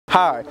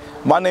Hi,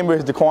 my name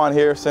is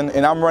Daquann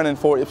and I'm running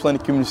for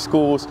Ypsilanti Community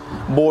Schools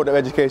Board of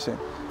Education.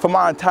 For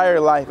my entire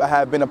life, I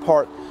have been a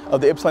part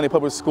of the Ypsilanti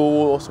Public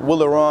Schools,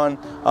 Willow Run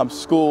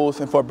schools,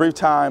 and for a brief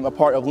time, a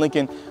part of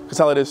Lincoln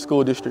Consolidated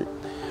School District.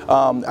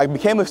 I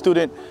became a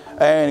student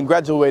and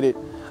graduated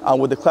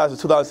with the class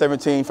of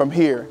 2017 from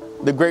here,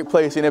 the great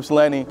place in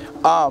Ypsilanti.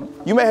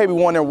 You may be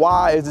wondering,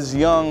 why is this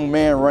young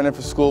man running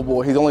for school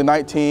board? He's only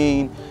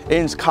 19,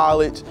 in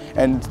college,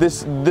 and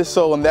this,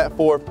 so, and that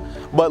forth.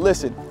 But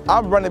listen,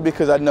 I'm running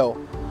because I know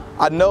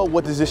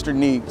what this district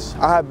needs.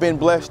 I have been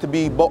blessed to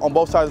be on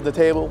both sides of the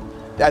table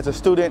as a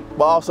student,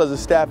 but also as a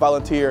staff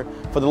volunteer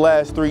for the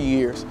last 3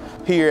 years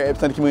here at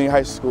Ypsilanti Community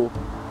High School.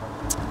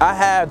 I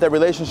have that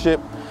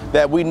relationship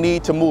that we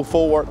need to move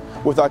forward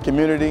with our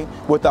community,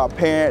 with our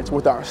parents,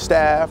 with our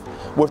staff,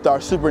 with our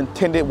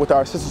superintendent, with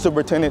our assistant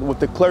superintendent, with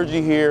the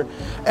clergy here,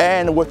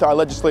 and with our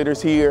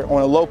legislators here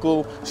on a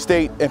local,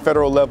 state, and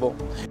federal level.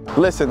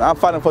 Listen, I'm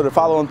fighting for the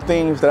following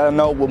things that I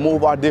know will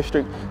move our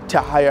district to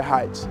higher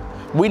heights.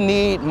 We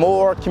need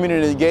more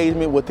community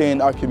engagement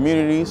within our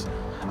communities.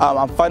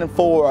 I'm fighting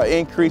for an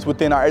increase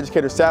within our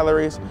educator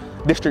salaries,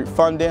 district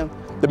funding,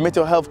 the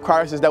mental health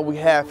crisis that we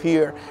have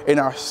here in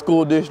our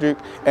school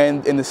district,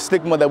 and the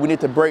stigma that we need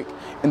to break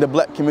in the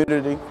Black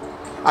community.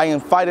 I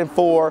am fighting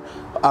for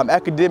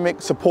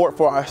academic support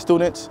for our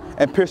students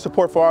and peer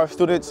support for our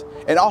students,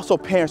 and also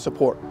parent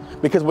support,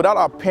 because without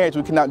our parents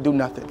we cannot do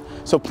nothing.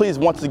 So please,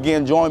 once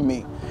again, join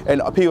me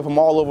and people from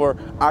all over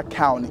our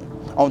county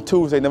on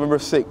Tuesday, November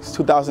 6,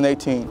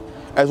 2018,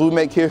 as we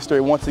make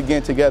history once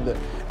again together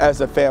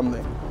as a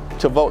family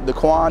to vote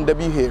Daquann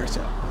W.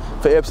 Harrison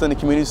for Ypsilanti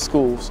Community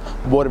Schools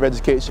Board of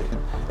Education.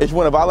 If you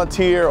want to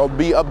volunteer or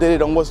be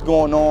updated on what's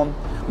going on,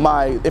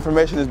 my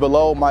information is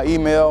below. My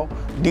email,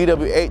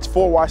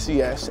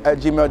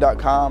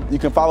 dwh4ycs@gmail.com. You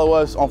can follow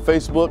us on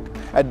Facebook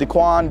at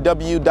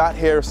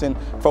DaquannW.Harrison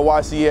for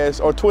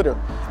YCS, or Twitter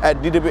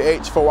at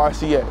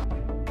DWH4YCA.